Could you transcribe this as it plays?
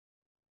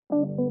Hey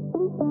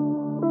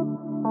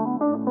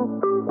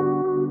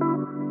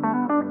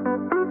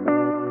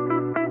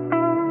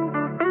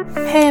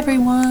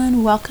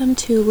everyone, welcome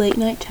to Late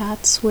Night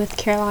Chats with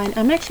Caroline.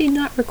 I'm actually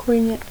not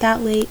recording it that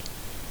late.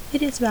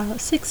 It is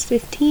about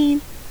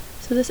 6:15,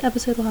 so this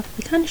episode will have to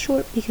be kind of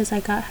short because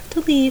I have to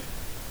leave.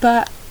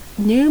 But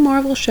new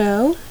Marvel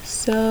show,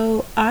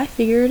 so I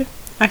figured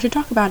I should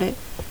talk about it.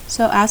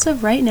 So as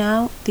of right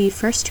now, the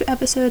first 2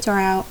 episodes are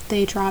out.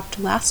 They dropped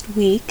last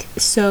week,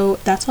 so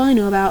that's all I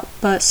know about,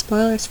 but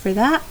spoilers for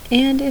that,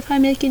 and if I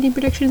make any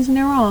predictions and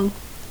they're wrong,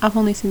 I've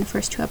only seen the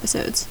first 2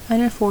 episodes.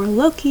 And for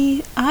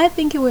Loki, I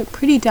think it went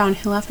pretty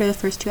downhill after the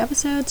first 2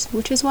 episodes,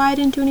 which is why I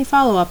didn't do any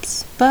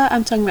follow-ups. But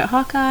I'm talking about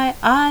Hawkeye.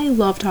 I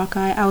loved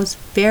Hawkeye. I was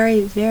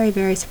very, very,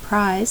 very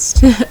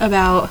surprised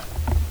about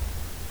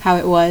how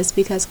it was,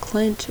 because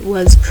Clint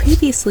was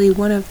previously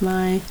one of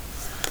my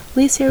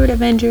least favorite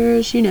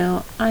Avengers. You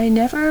know, I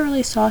never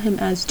really saw him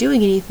as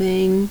doing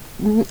anything.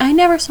 I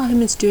never saw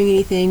him as doing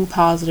anything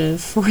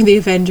positive for the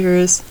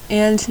Avengers.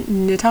 And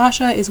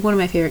Natasha is one of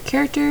my favorite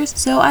characters,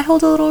 so I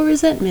hold a little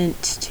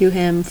resentment to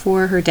him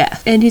for her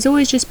death. And he's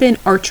always just been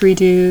archery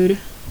dude.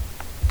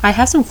 I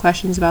have some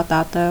questions about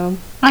that though.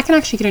 I can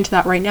actually get into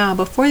that right now,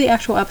 but for the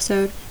actual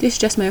episode, this is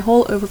just my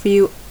whole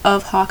overview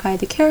of Hawkeye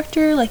the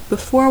character. Like,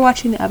 before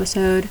watching the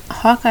episode,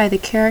 Hawkeye the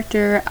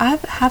character, I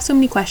have so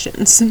many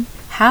questions.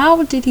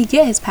 How did he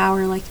get his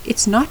power? Like,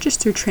 it's not just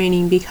through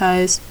training,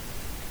 because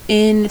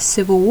in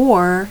Civil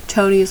War,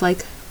 Tony's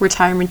like,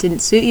 retirement didn't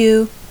suit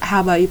you,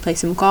 how about you play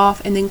some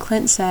golf? And then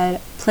Clint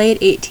said, played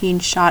 18,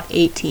 shot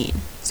 18.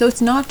 So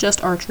it's not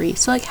just archery.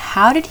 So like,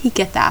 how did he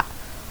get that?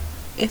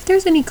 If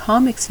there's any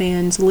comics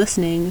fans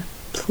listening,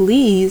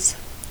 please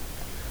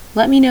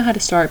let me know how to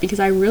start, because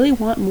I really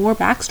want more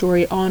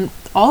backstory on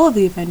all of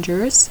the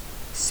Avengers.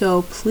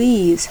 So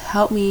please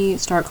help me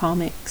start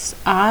comics.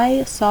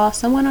 I saw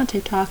someone on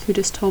TikTok who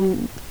just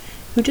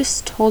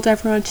told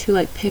everyone to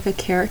like pick a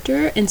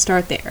character and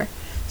start there.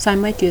 So I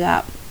might do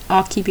that.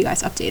 I'll keep you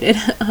guys updated.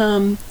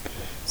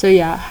 So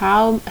yeah,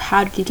 how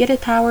did he get his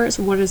powers?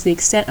 What is the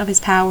extent of his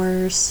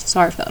powers?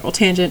 Sorry for that little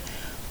tangent.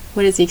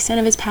 What is the extent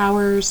of his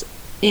powers?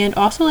 And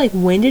also, like,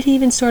 when did he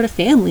even start a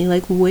family?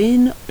 Like,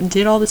 when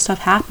did all this stuff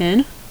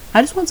happen?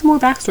 I just want some more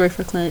backstory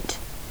for Clint.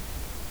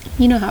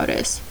 You know how it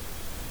is.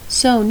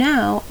 So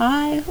now,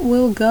 I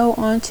will go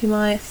on to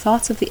my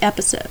thoughts of the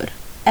episode.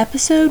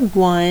 Episode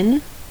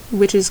 1,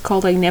 which is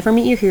called, like, Never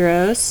Meet Your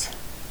Heroes.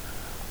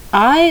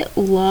 I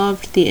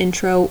loved the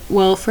intro.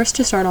 Well, first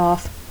to start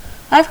off,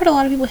 I've heard a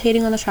lot of people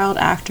hating on the child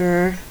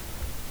actor.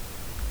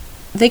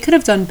 They could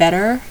have done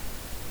better,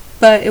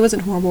 but it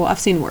wasn't horrible. I've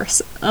seen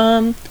worse.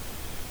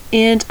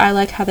 And I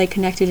like how they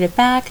connected it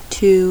back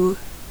to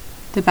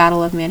the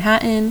Battle of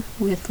Manhattan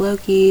with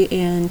Loki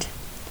and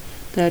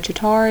the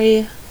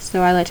Chitauri.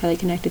 So I liked how they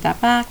connected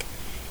that back.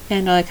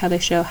 And I like how they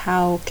show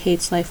how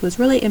Kate's life was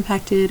really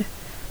impacted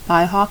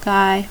by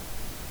Hawkeye.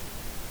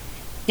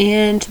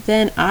 And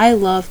then I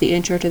love the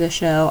intro to the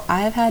show.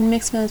 I have had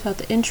mixed feelings about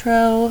the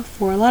intro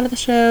for a lot of the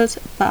shows,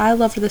 but I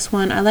loved this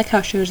one. I like how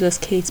it shows us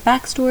Kate's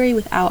backstory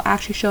without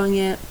actually showing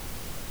it.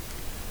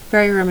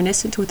 Very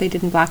reminiscent to what they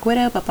did in Black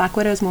Widow, but Black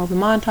Widow is more of a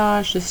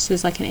montage. This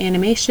is like an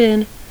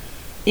animation.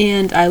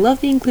 And I love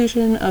the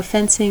inclusion of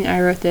fencing.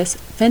 I wrote this: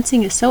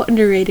 fencing is so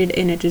underrated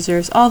and it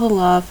deserves all the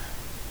love.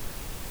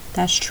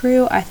 That's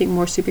true. I think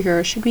more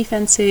superheroes should be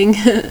fencing.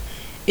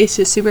 It's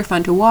just super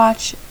fun to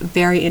watch,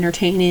 very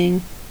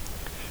entertaining.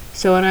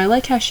 So, and I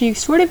like how she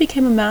sort of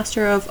became a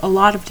master of a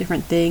lot of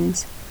different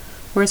things,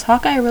 whereas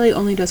Hawkeye really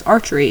only does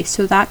archery,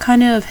 so that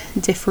kind of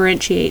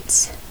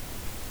differentiates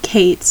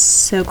Kate's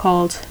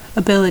so-called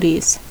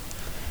abilities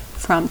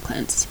from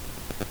Clint's.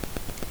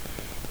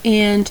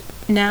 And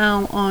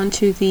now on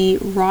to the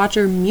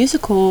Roger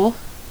musical.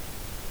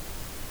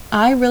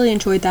 I really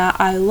enjoyed that.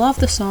 I love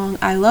the song.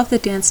 I love the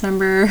dance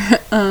number.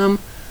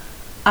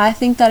 I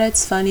think that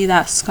it's funny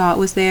that Scott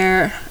was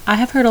there. I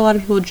have heard a lot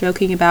of people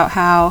joking about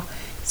how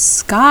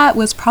Scott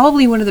was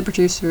probably one of the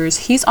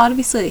producers. He's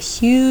obviously a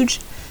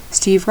huge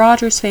Steve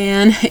Rogers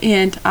fan,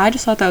 and I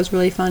just thought that was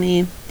really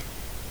funny.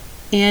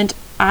 And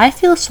I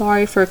feel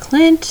sorry for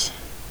Clint,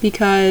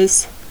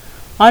 because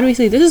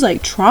obviously this is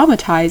like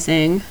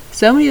traumatizing.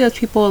 So many of those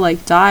people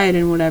like died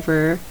and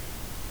whatever.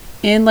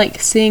 And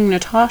like seeing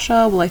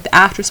Natasha, well, like the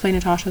actress playing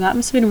Natasha, that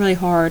must have been really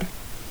hard.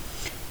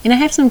 And I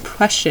have some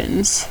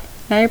questions.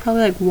 Now you're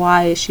probably like,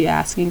 why is she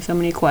asking so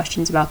many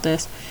questions about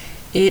this?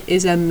 It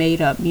is a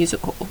made-up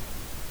musical.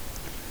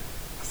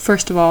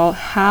 First of all,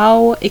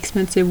 how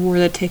expensive were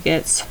the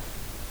tickets?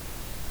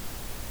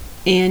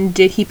 And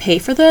did he pay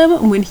for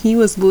them when he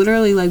was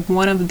literally like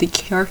one of the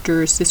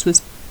characters this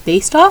was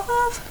based off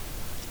of?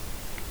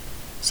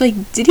 So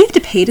like, did he have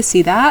to pay to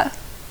see that?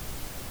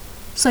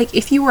 It's like,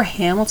 if you were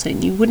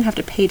Hamilton, you wouldn't have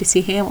to pay to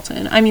see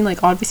Hamilton. I mean,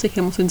 like, obviously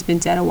Hamilton's been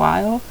dead a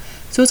while,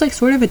 so it's like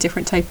sort of a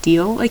different type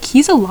deal. Like,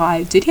 he's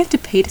alive. Did he have to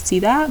pay to see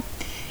that?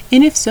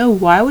 And if so,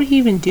 why would he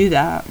even do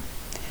that?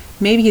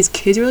 Maybe his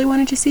kids really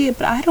wanted to see it,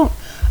 but I don't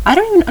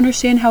even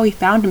understand how he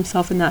found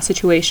himself in that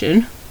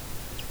situation.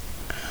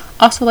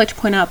 Also like to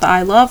point out that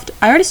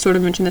I already sort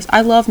of mentioned this,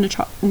 I love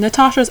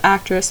Natasha's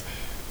actress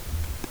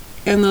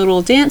and the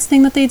little dance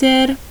thing that they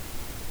did.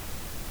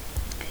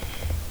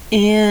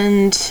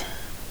 And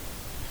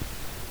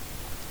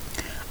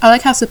I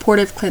like how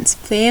supportive Clint's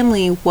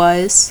family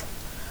was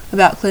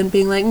about Clint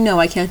being like, no,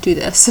 I can't do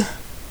this.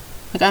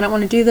 Like, I don't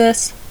want to do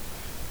this.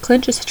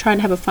 Clint just trying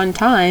to have a fun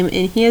time,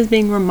 and he is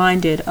being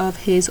reminded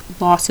of his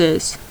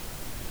losses.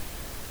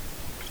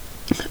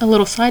 A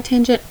little side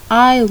tangent,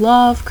 I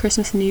love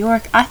Christmas in New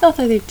York. I thought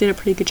that they did a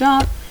pretty good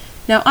job.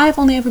 Now, I've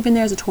only ever been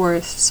there as a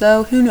tourist,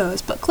 so who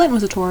knows, but Clint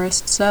was a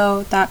tourist,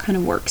 so that kind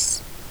of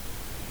works.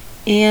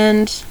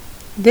 And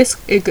this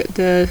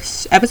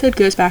episode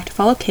goes back to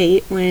follow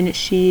Kate when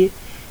she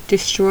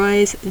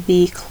destroys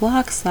the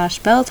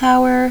clock/bell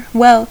tower.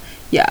 Well,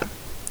 yeah,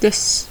 the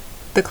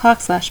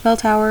clock/bell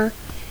tower,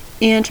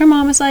 and her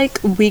mom is like,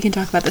 we can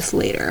talk about this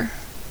later.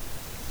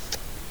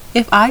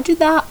 If I did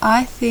that,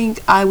 I think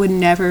I would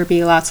never be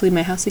allowed to leave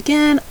my house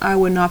again. I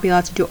would not be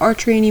allowed to do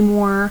archery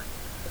anymore.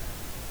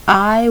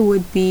 My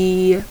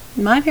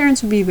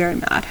parents would be very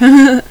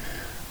mad.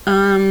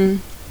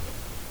 And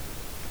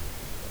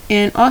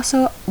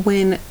also,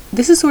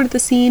 this is sort of the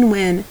scene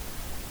when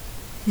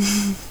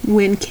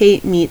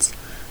Kate meets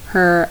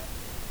her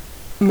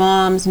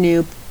mom's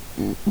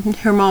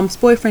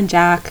boyfriend,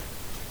 Jack,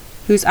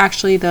 who's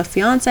actually the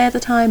fiance at the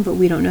time, but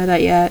we don't know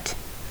that yet.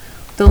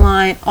 The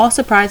line, all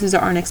surprises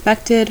are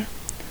unexpected.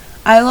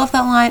 I love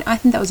that line. I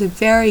think that was a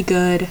very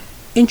good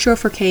intro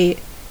for Kate,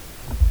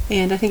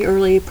 and I think it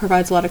really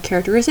provides a lot of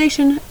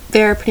characterization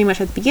there pretty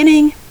much at the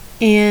beginning.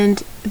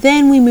 And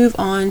then we move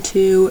on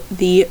to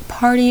the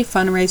party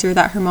fundraiser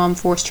that her mom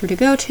forced her to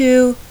go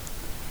to.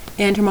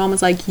 And her mom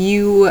was like,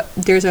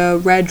 there's a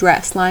red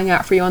dress lying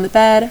out for you on the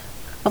bed.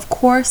 Of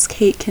course,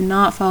 Kate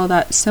cannot follow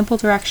that simple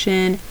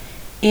direction,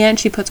 and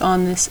she puts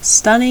on this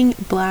stunning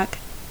black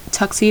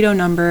tuxedo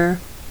number.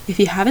 If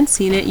you haven't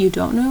seen it, you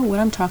don't know what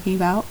I'm talking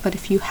about, but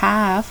if you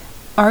have,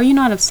 are you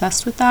not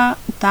obsessed with that?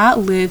 That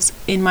lives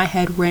in my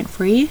head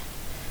rent-free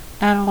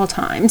at all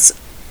times.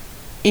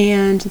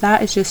 And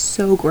that is just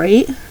so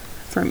great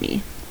for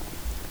me.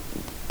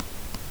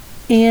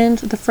 And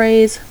the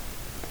phrase,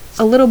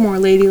 a little more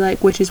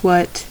ladylike, which is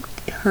what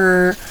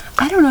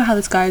I don't know how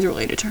this guy is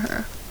related to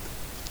her.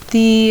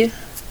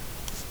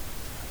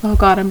 Oh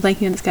god, I'm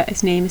blanking on this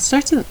guy's name. It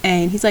starts with an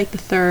A, and he's like the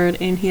third,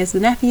 and he has the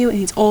nephew, and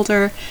he's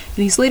older, and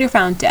he's later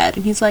found dead.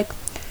 And he's like,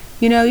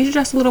 you should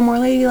dress a little more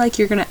ladylike,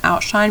 you're gonna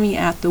outshine me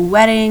at the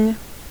wedding.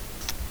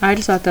 I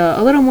just thought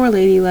a little more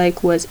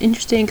ladylike was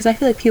interesting, because I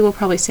feel like people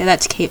probably say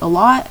that to Kate a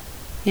lot,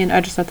 and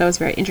I just thought that was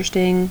very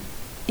interesting.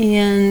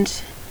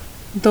 And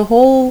the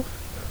whole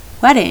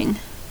wedding,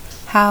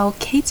 how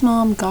Kate's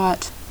mom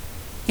got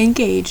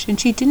engaged, and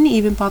she didn't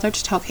even bother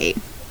to tell Kate.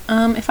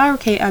 If I were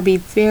Kate, I'd be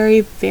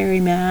very, very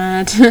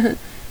mad.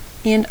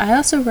 And I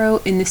also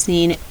wrote in the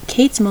scene,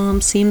 Kate's mom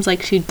seems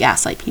like she'd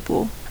gaslight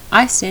people.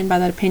 I stand by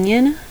that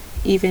opinion,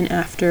 even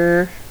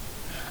after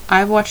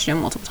I've watched it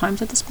multiple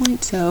times at this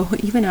point, so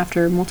even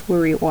after multiple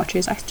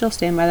rewatches, I still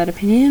stand by that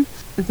opinion.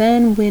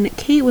 Then when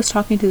Kate was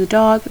talking to the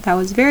dog, that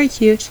was very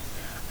cute.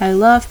 I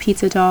love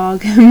Pizza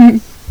Dog.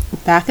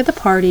 Back at the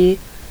party,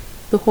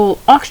 the whole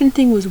auction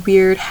thing was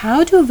weird.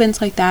 How do events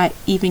like that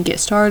even get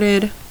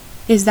started?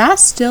 Is that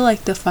still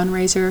like the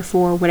fundraiser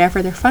for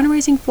whatever they're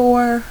fundraising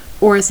for?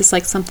 Or is this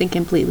like something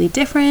completely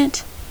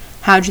different?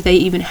 How do they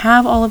even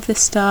have all of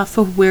this stuff?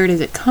 Where does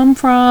it come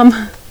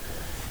from?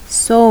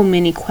 So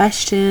many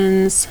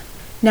questions.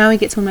 Now we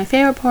get to one of my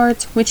favorite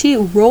parts, when she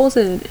rolls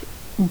and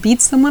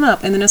beats someone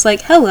up, and then it's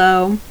like,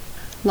 hello.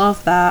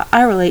 Love that.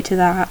 I relate to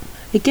that.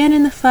 Again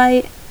in the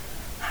fight,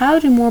 how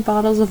do more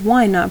bottles of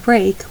wine not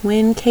break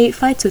when Kate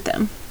fights with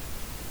them?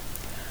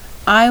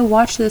 I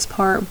watched this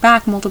part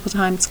back multiple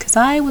times because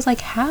I was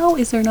like, how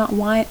is there not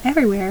wine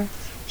everywhere?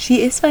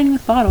 She is fighting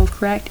with bottles,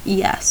 correct?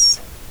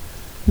 Yes.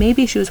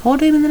 Maybe she was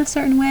holding them in a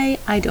certain way.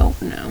 I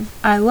don't know.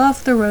 I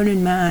love the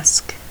Ronin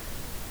mask.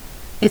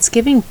 It's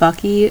giving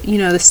Bucky,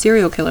 the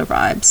serial killer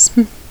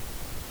vibes.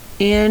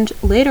 And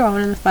later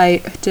on in the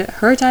fight,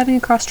 her diving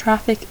across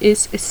traffic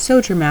is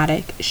so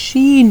dramatic.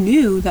 She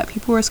knew that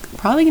people were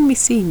probably going to be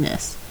seeing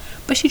this,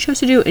 but she chose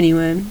to do it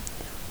anyway.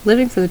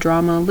 Living for the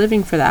drama,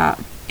 living for that.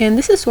 And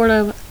this is sort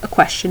of a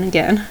question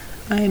again.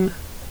 I'm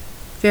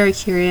very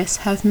curious,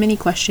 have many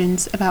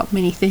questions about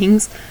many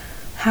things.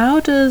 How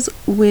does,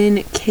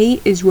 when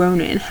Kate is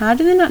Ronin, how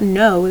do they not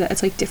know that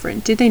it's like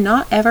different? Did they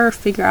not ever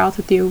figure out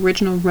that the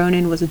original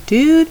Ronin was a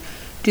dude?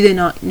 Do they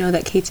not know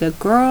that Kate's a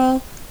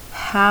girl?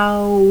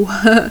 How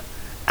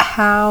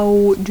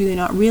do they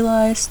not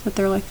realize that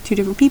they're like two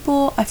different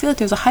people? I feel like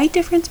there's a height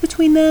difference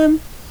between them.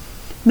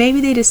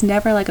 Maybe they just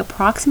never like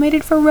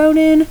approximated for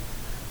Ronin,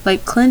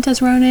 like Clint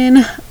as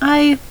Ronin.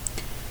 And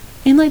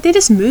like they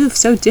just move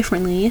so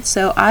differently,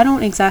 so I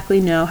don't exactly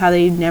know how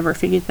they never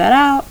figured that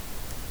out.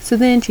 So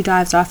then she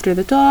dives after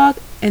the dog,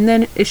 and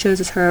then it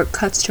shows us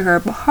cuts to her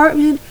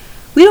apartment.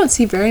 We don't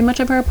see very much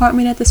of her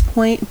apartment at this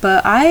point,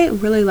 but I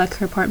really like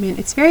her apartment.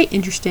 It's very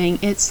interesting.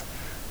 It's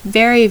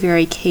very,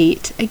 very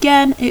Kate.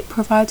 Again, it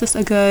provides us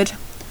a good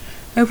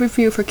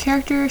overview of her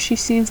character, she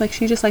seems like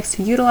she just likes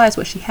to utilize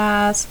what she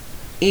has.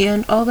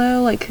 And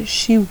although like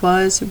she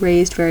was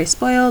raised very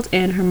spoiled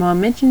and her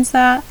mom mentions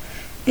that,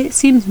 it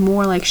seems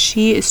more like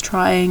she is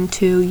trying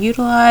to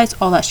utilize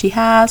all that she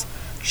has.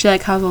 She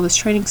like has all this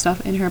training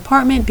stuff in her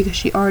apartment because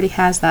she already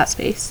has that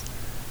space.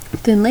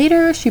 Then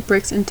later she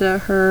breaks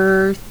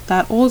into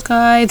that old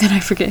guy that I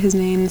forget his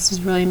name. This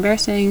is really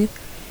embarrassing.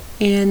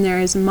 And there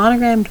is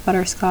monogrammed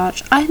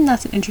butterscotch. I think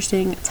that's an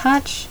interesting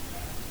touch.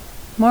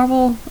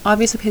 Marvel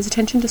obviously pays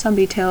attention to some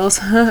details.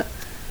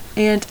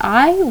 And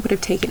I would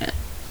have taken it.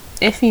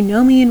 If you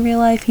know me in real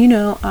life, you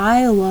know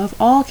I love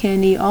all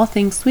candy, all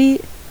things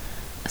sweet.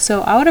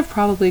 So I would have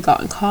probably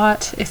gotten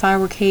caught if I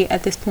were Kate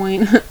at this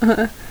point.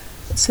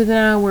 So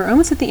now we're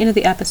almost at the end of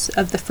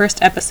the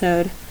first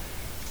episode,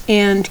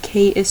 and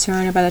Kate is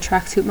surrounded by the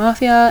Tracksuit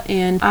Mafia,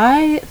 and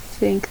I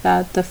think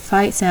that the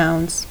fight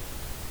sounds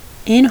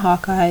in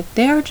Hawkeye,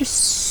 they are just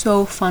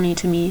so funny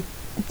to me.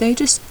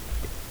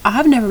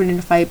 I've never been in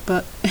a fight,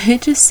 but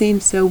it just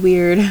seems so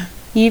weird.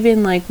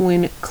 Even like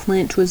when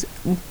Clint was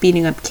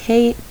beating up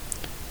Kate,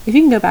 if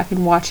you can go back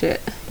and watch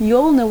it,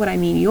 you'll know what I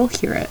mean, you'll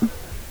hear it.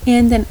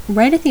 And then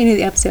right at the end of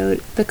the episode,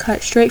 the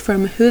cut straight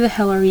from "Who the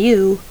hell are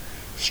you?"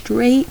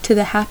 straight to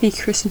the happy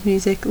Christmas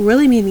music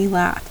really made me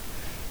laugh.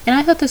 And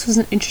I thought this was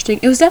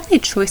it was definitely a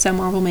choice that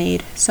Marvel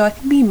made, so I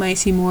think we might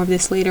see more of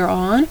this later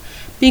on,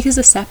 because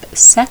the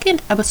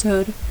second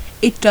episode,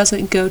 it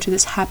doesn't go to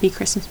this happy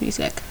Christmas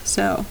music.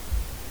 So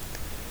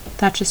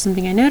that's just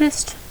something I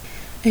noticed.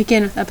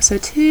 Again, with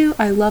episode 2,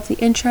 I love the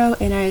intro,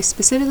 and I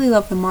specifically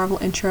love the Marvel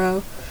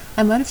intro.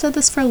 I might have said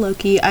this for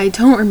Loki, I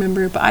don't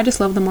remember, but I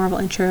just love the Marvel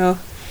intro.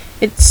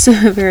 It's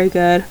very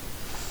good.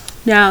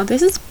 Now,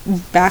 this is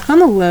back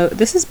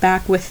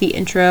with the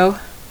intro.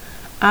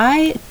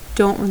 I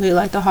don't really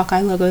like the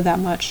Hawkeye logo that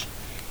much.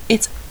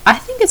 I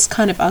think it's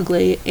kind of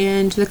ugly,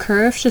 and the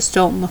curves just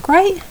don't look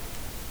right.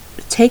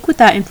 Take with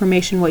that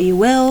information what you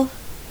will.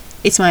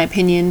 It's my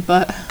opinion,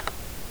 but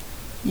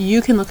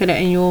you can look at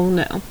it and you'll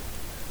know.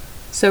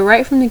 So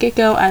right from the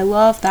get-go, I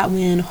love that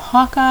when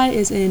Hawkeye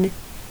is in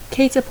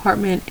Kate's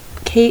apartment,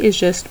 Kate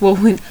is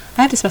when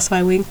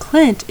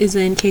Clint is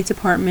in Kate's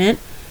apartment,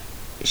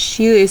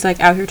 she is like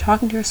out here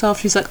talking to herself.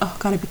 She's like, oh,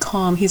 gotta be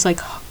calm. He's like,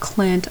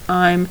 Clint,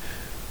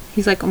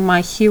 he's like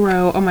my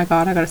hero. Oh my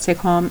god, I gotta stay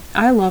calm.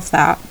 I love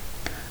that.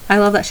 I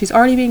love that she's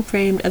already being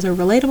framed as a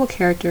relatable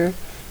character,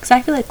 because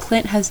I feel like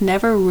Clint has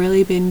never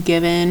really been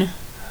given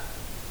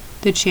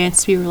the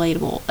chance to be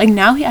relatable. Like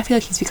now I feel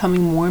like he's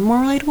becoming more and more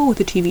relatable with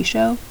the TV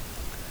show.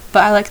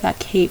 But I like that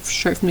Kate,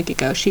 straight from the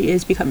get-go, she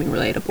is becoming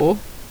relatable.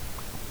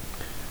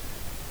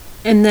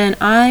 And then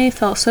I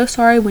felt so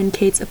sorry when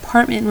Kate's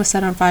apartment was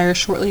set on fire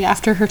shortly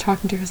after her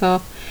talking to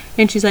herself.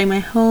 And she's like, my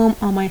home,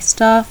 all my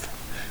stuff.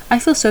 I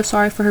feel so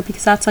sorry for her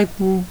because that's like,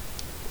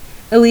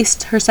 at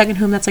least her second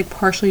home that's like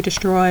partially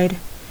destroyed.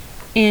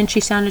 And she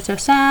sounded so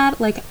sad,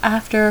 like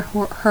after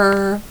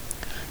her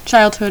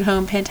childhood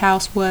home,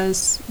 Penthouse,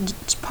 was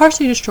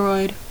partially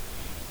destroyed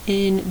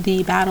in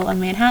the Battle of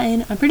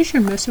Manhattan. I'm pretty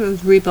sure most of it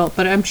was rebuilt,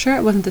 but I'm sure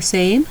it wasn't the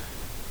same.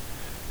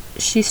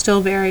 She's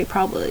still very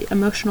probably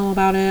emotional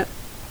about it.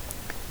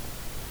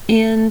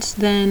 And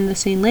then the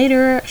scene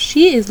later,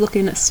 she is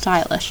looking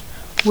stylish.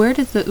 Where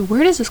does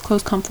this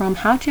clothes come from?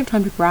 How did you have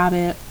time to grab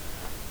it?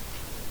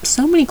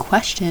 So many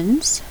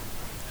questions.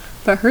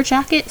 But her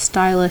jacket,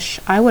 stylish.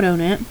 I would own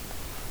it.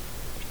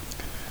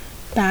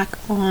 Back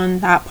on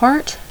that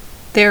part,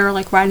 they're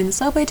like riding the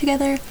subway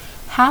together.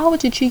 How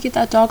did she get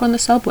that dog on the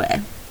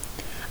subway?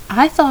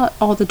 I thought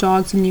all the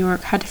dogs in New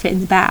York had to fit in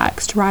the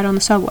bags to ride on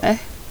the subway.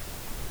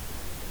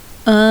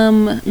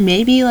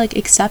 Maybe like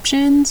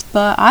exceptions,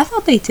 but I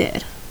thought they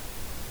did.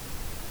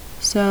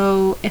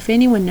 So if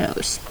anyone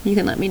knows, you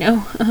can let me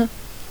know.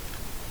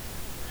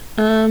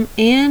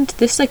 And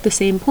this is like the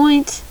same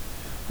point,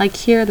 like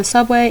here at the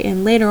subway,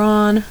 and later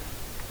on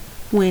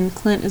when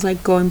Clint is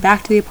like going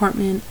back to the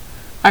apartment,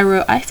 I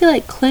wrote, I feel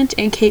like Clint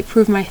and Kate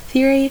proved my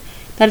theory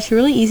that it's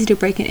really easy to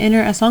break and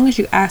enter as long as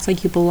you act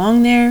like you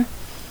belong there.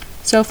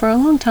 So for a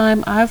long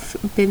time, I've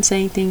been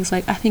saying things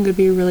like, I think it would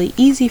be really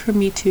easy for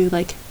me to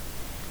like,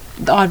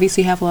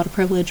 obviously have a lot of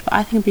privilege, but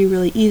I think it'd be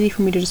really easy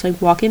for me to just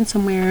like walk in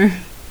somewhere,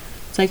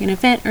 it's like an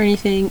event or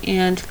anything,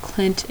 and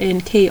Clint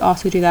and Kate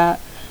also do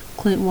that.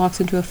 Clint walks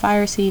into a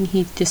fire scene,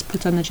 he just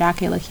puts on the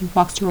jacket like he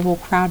walks through a whole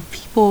crowd of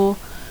people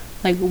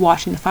like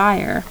watching the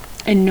fire,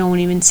 and no one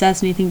even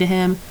says anything to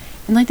him,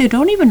 and like they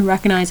don't even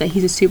recognize that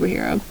he's a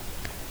superhero.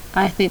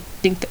 I think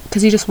that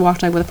because he just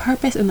walked like with a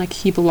purpose and like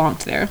he belonged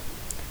there.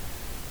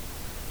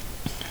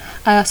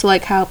 I also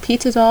like how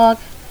Pizza Dog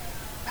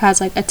has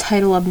like a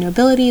title of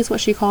nobility is what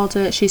she called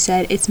it. She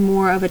said it's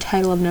more of a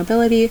title of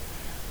nobility.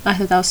 I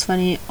thought that was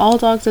funny. All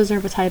dogs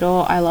deserve a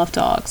title. I love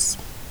dogs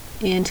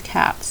and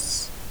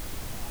cats.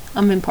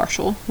 I'm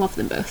impartial. Love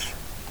them both.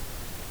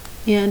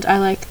 And I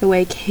like the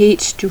way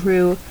Kate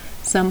drew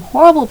some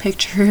horrible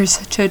pictures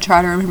to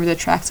try to remember the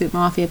Tracksuit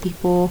Mafia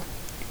people.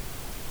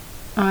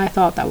 I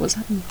thought that was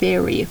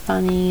very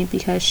funny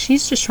because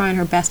she's just trying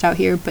her best out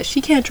here, but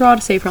she can't draw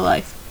to save her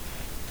life.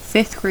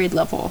 5th grade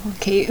level,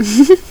 Kate.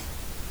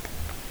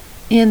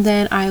 And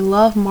then I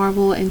love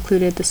Marvel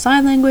included the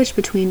sign language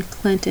between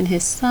Clint and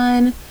his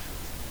son.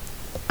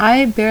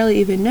 I barely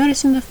even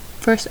noticed in the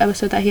first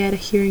episode that he had a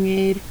hearing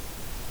aid,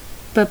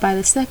 but by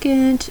the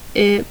second,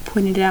 it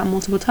pointed it out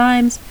multiple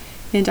times,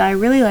 and I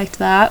really liked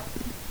that.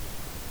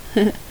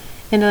 And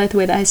I liked the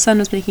way that his son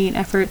was making an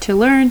effort to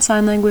learn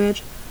sign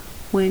language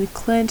when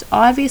Clint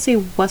obviously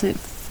wasn't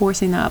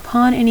forcing that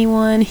upon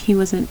anyone. He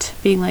wasn't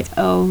being like,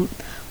 oh,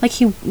 like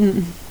he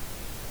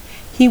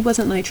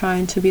wasn't like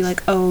trying to be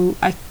like,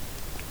 I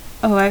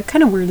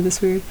kind of worded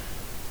this weird.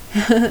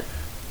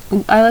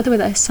 I like the way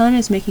that his son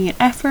is making an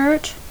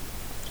effort,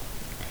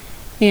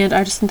 and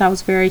I just think that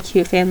was a very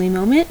cute family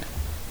moment.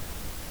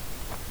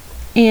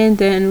 And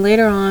then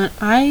later on,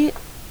 I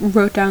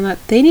wrote down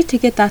that they need to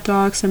get that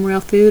dog some real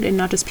food and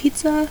not just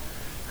pizza.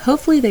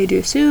 Hopefully they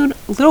do soon.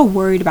 A little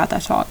worried about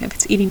that dog if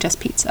it's eating just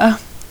pizza.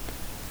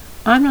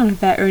 I'm not a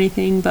vet or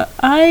anything, but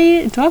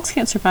dogs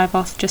can't survive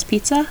off just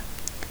pizza.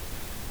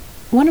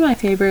 One of my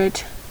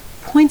favorite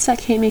points that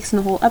Kate makes in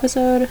the whole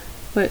episode,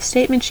 what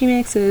statement she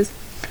makes is,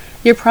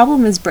 your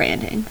problem is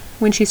branding,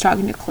 when she's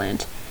talking to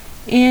Clint.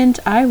 And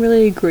I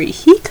really agree.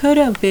 He could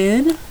have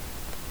been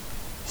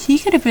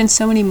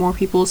so many more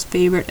people's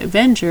favorite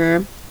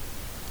Avenger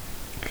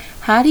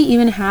had he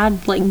even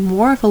had like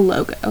more of a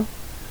logo.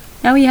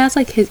 Now he has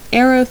like his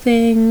arrow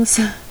things,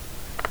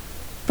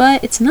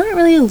 but it's not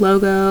really a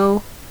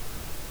logo,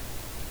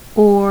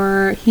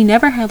 or he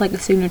never had like a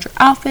signature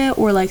outfit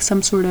or like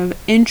some sort of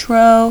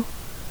intro,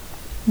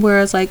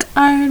 whereas like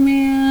Iron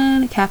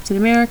Man, Captain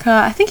America,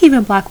 I think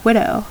even Black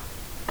Widow,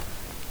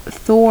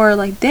 Thor,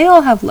 like they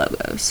all have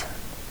logos.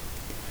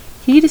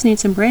 He just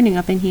needs some branding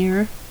up in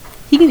here.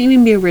 He can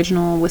even be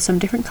original with some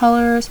different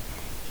colors.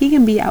 He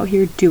can be out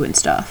here doing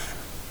stuff.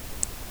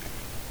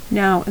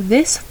 Now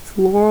this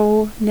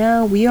floral,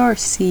 now we are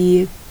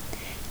seeing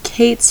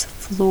Kate's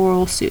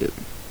floral suit.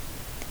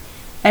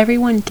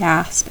 Everyone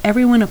gasped,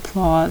 everyone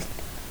applauded.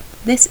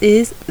 This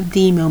is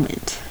the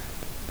moment.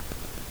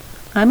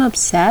 I'm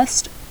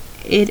obsessed.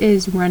 It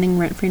is running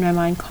rent-free in my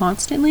mind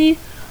constantly.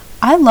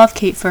 I love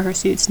Kate for her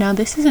suits. Now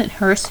this isn't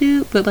her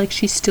suit, but like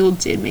she still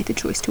did make the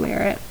choice to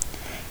wear it.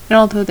 And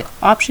although the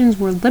options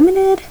were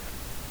limited,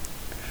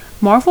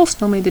 Marvel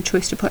still made the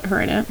choice to put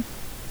her in it.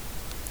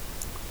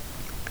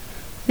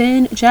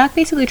 Then Jack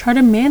basically tried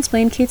to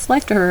mansplain Kate's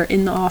life to her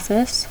in the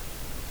office.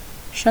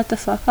 Shut the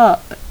fuck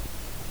up.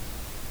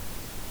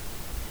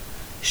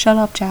 Shut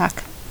up,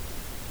 Jack.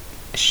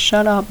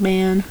 Shut up,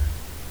 man.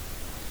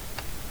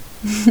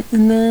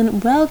 And then,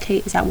 while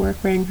Kate is at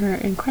work wearing her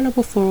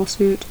incredible floral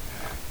suit,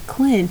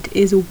 Clint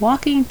is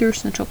walking through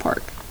Central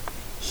Park.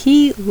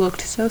 He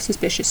looked so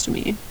suspicious to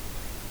me.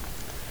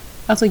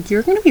 I was like,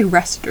 you're gonna be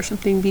arrested or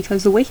something,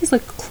 because the way he's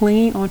like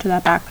clinging onto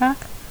that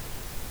backpack,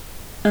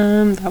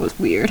 that was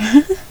weird.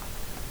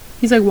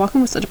 He's like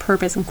walking with such a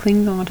purpose and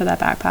clinging onto that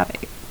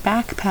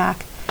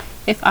backpack.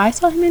 If I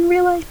saw him in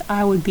real life,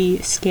 I would be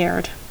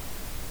scared.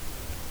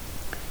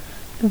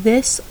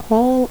 This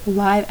whole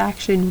live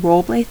action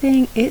roleplay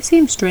thing, it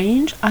seems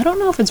strange. I don't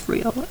know if it's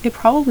real. It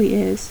probably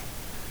is.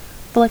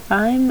 But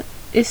like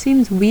it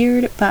seems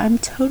weird, but I'm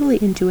totally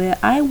into it.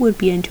 I would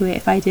be into it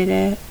if I did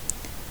it.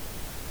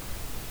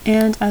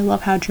 And I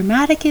love how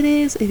dramatic it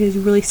is. It is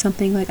really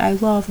something, like I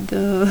love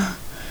the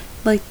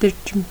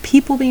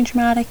people being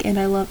dramatic, and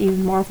I love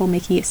even Marvel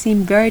making it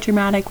seem very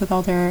dramatic with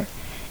all their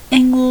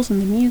angles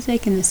and the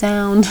music and the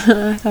sound.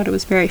 I thought it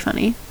was very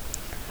funny.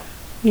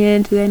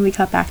 And then we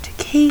cut back to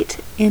Kate,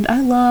 and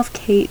I love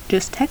Kate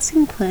just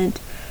texting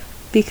Clint,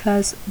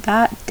 because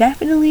that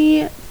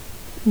definitely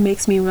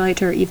makes me relate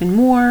to her even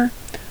more,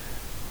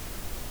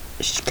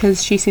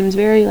 because she seems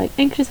very like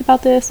anxious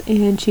about this,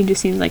 and she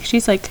just seems like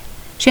she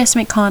has to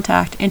make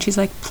contact, and she's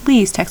like,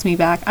 please text me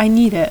back, I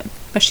need it.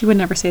 But she would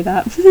never say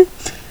that.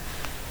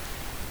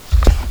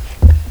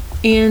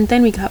 And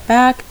then we got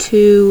back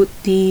to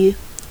the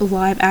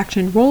live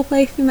action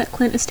roleplay thing that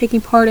Clint is taking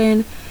part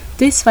in.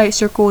 This fight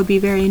circle would be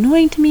very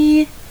annoying to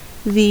me.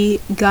 The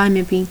guy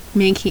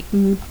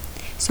mimicking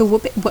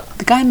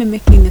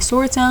the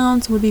sword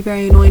sounds would be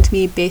very annoying to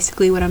me.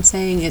 Basically what I'm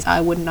saying is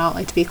I would not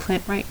like to be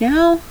Clint right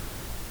now.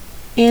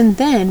 And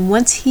then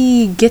once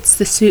he gets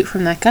the suit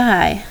from that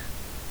guy,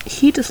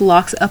 he just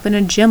locks it up in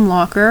a gym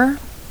locker.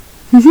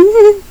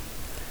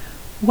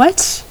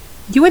 What?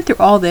 You went through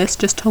all this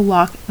just to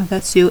lock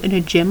the suit in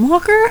a gym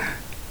locker?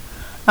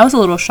 I was a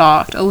little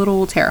shocked, a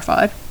little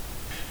terrified.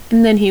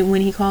 And then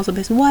when he calls up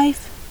his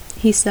wife,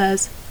 he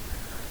says,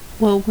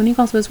 when he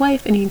calls up his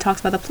wife and he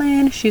talks about the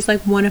plan, she's like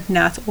one of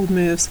Nat's old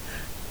moves.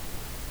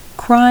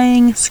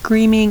 Crying,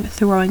 screaming,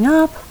 throwing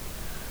up.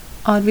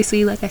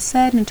 Obviously, like I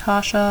said,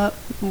 Natasha,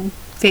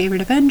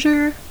 favorite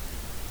Avenger.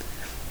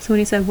 So when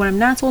he said one of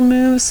Nat's old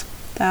moves,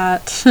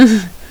 that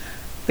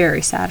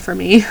very sad for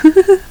me.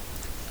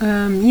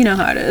 You know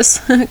how it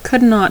is.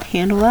 Could not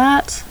handle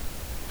that.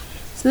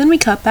 So then we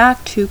cut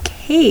back to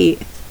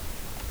Kate.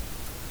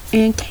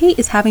 And Kate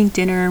is having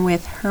dinner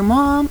with her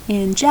mom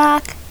and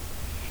Jack.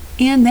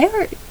 And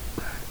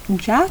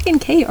Jack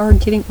and Kate are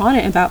getting on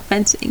it about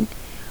fencing.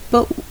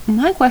 But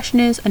my question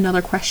is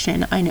another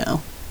question, I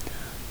know.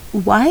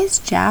 why is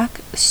Jack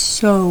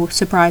so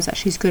surprised that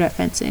she's good at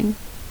fencing?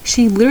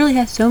 She literally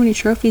has so many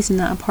trophies in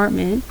that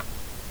apartment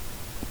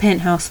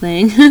penthouse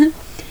thing.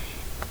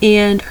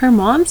 And her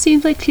mom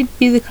seems like she'd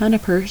be the kind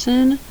of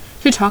person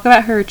to talk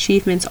about her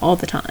achievements all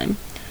the time.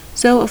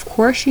 So of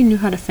course she knew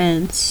how to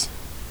fence.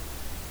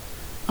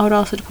 I would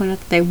also point out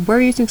that they were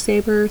using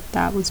saber.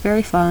 That was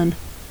very fun.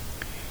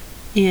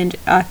 And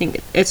I think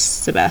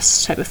it's the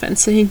best type of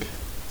fencing.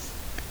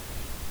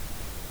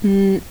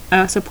 I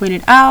also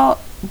pointed out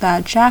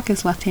that Jack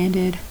is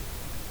left-handed.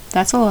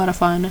 That's a lot of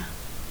fun.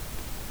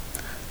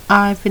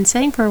 I've been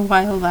saying for a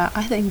while that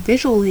I think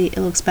visually it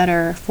looks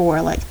better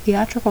for like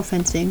theatrical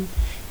fencing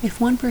if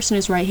one person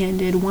is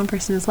right-handed, one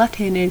person is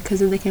left-handed,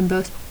 because then they can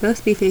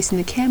both be facing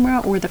the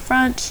camera or the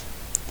front.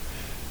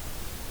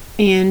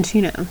 And,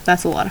 you know,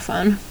 that's a lot of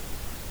fun.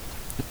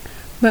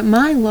 But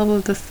my love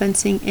of the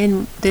fencing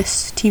in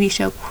this TV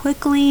show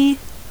quickly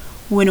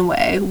went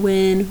away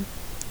when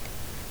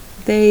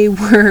they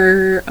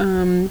were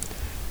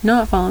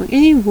not following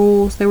any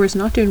rules. They was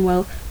not doing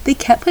well. They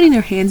kept putting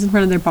their hands in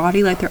front of their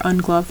body like they're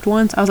ungloved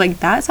ones. I was like,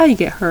 that's how you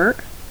get hurt.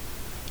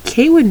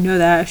 Kate wouldn't know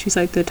that if she's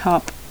like the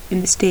top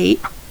in the state.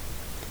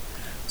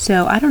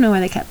 So I don't know why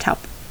they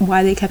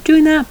kept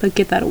doing that, but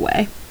get that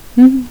away.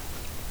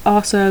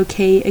 Also,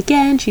 Kate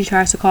again, she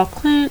tries to call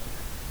Clint.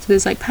 So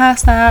there's like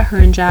past that, her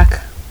and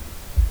Jack.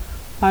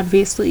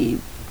 Obviously,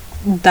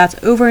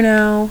 that's over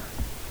now.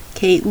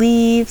 Kate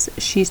leaves.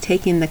 She's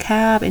taking the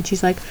cab, and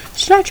she's like,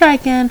 "Should I try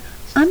again?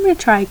 I'm gonna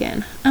try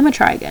again. I'm gonna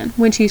try again."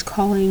 When she's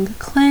calling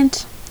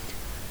Clint,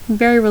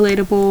 very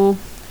relatable.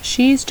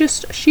 She's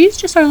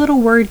just our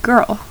little worried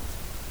girl.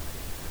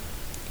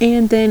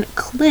 And then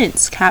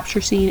Clint's capture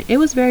scene, it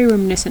was very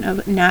reminiscent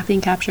of Nat being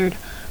captured.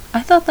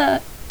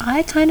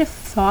 I kind of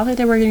thought that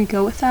they were going to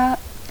go with that.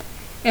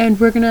 And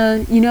we're going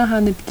to, you know how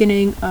in the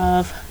beginning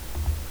of,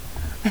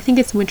 I think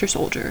it's Winter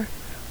Soldier,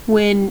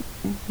 when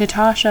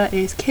Natasha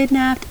is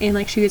kidnapped and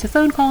like she gets a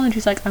phone call and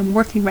she's like, "I'm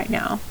working right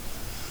now."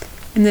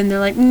 And then they're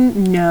like,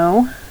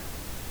 "No."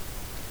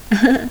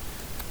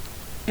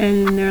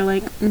 And they're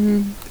like,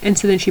 And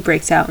so then she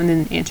breaks out and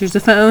then answers the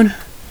phone.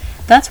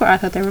 That's where I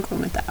thought they were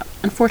going with that.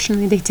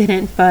 Unfortunately, they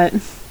didn't, but,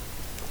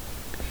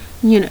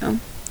 you know.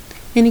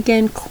 And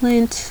again,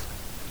 Clint,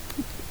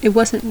 it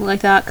wasn't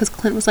like that, because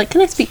Clint was like,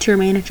 "Can I speak to your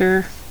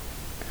manager?"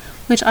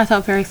 Which I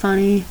thought very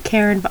funny.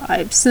 Karen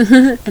vibes.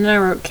 And I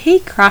wrote,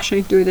 "Kate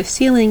crashing through the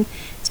ceiling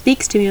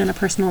speaks to me on a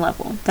personal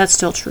level." That's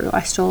still true.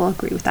 I still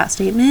agree with that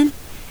statement.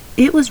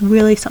 It was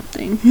really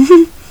something.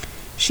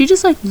 She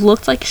just, like,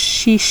 looked like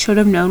she should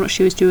have known what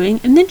she was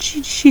doing, and then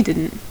she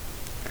didn't.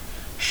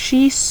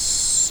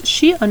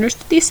 She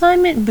understood the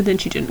assignment, but then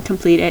she didn't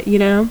complete it, you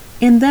know?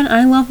 And then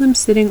I love them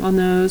sitting on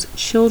those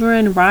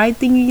children ride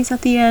thingies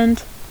at the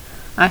end.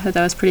 I thought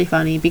that was pretty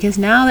funny, because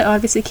now they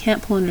obviously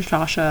can't pull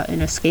Natasha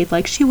and escape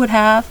like she would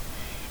have.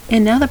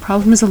 And now the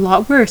problem is a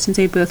lot worse since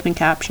they've both been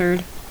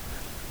captured.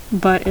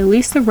 But at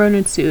least the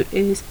Ronin suit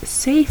is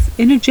safe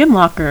in a gym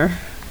locker.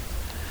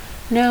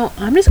 Now,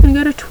 I'm just going to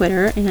go to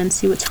Twitter and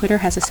see what Twitter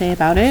has to say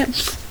about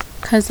it,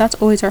 because that's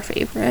always our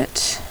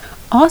favorite.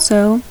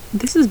 Also,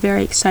 this is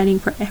very exciting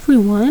for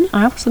everyone.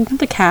 I was looking at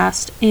the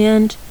cast,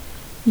 and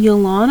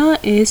Yolana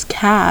is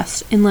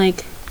cast in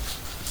like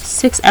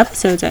 6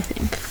 episodes, I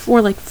think,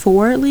 or like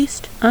 4 at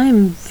least.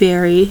 I'm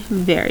very,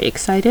 very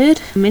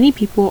excited. Many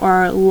people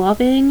are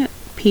loving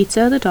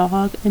Pizza the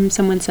dog, and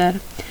someone said,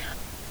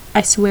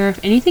 "I swear if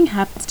anything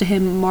happens to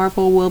him,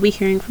 Marvel will be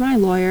hearing from my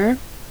lawyer."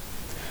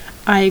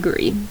 I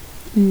agree.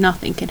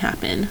 Nothing can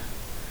happen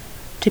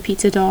to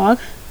Pizza Dog.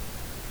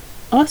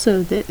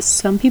 Also, that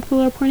some people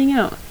are pointing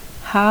out,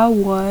 how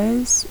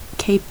was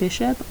Kate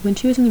Bishop, when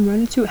she was in the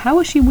Ronin suit, how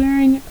was she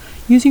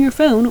using her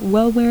phone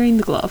while wearing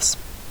the gloves?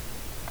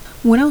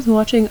 When I was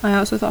watching, I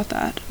also thought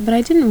that, but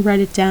I didn't write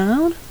it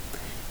down.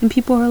 And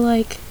people are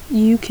like,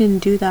 "You can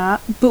do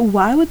that, but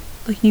why would,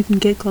 like, you can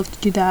get gloves to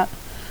do that?"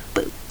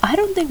 But I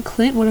don't think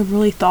Clint would have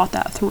really thought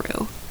that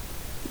through.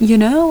 You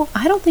know,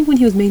 I don't think when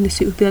he was making the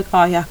suit would be like,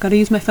 "Oh yeah, gotta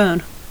use my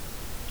phone."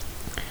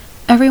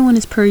 Everyone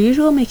is per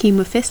usual making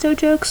Mephisto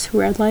jokes.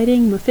 Red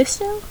lighting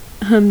Mephisto?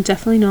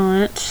 Definitely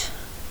not.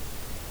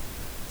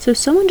 So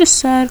someone just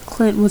said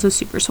Clint was a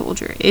super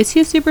soldier. Is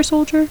he a super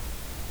soldier?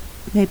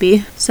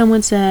 Maybe.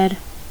 Someone said,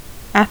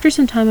 "After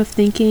some time of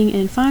thinking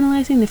and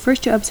finalizing, the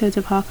first 2 episodes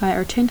of Hawkeye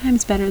are 10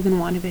 times better than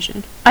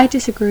WandaVision." I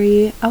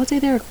disagree. I would say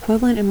they're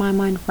equivalent in my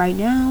mind right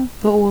now,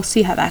 but we'll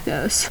see how that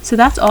goes. So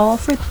that's all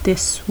for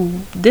this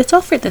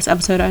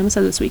episode. I almost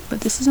said this week,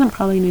 but this isn't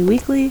probably new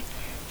weekly,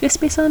 just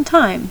based on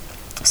time.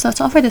 So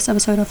that's all for this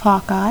episode of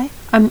Hawkeye.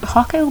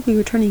 Hawkeye will be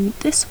returning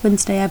this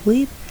Wednesday, I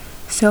believe,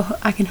 so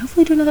I can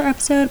hopefully do another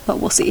episode, but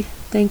we'll see.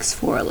 Thanks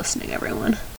for listening, everyone.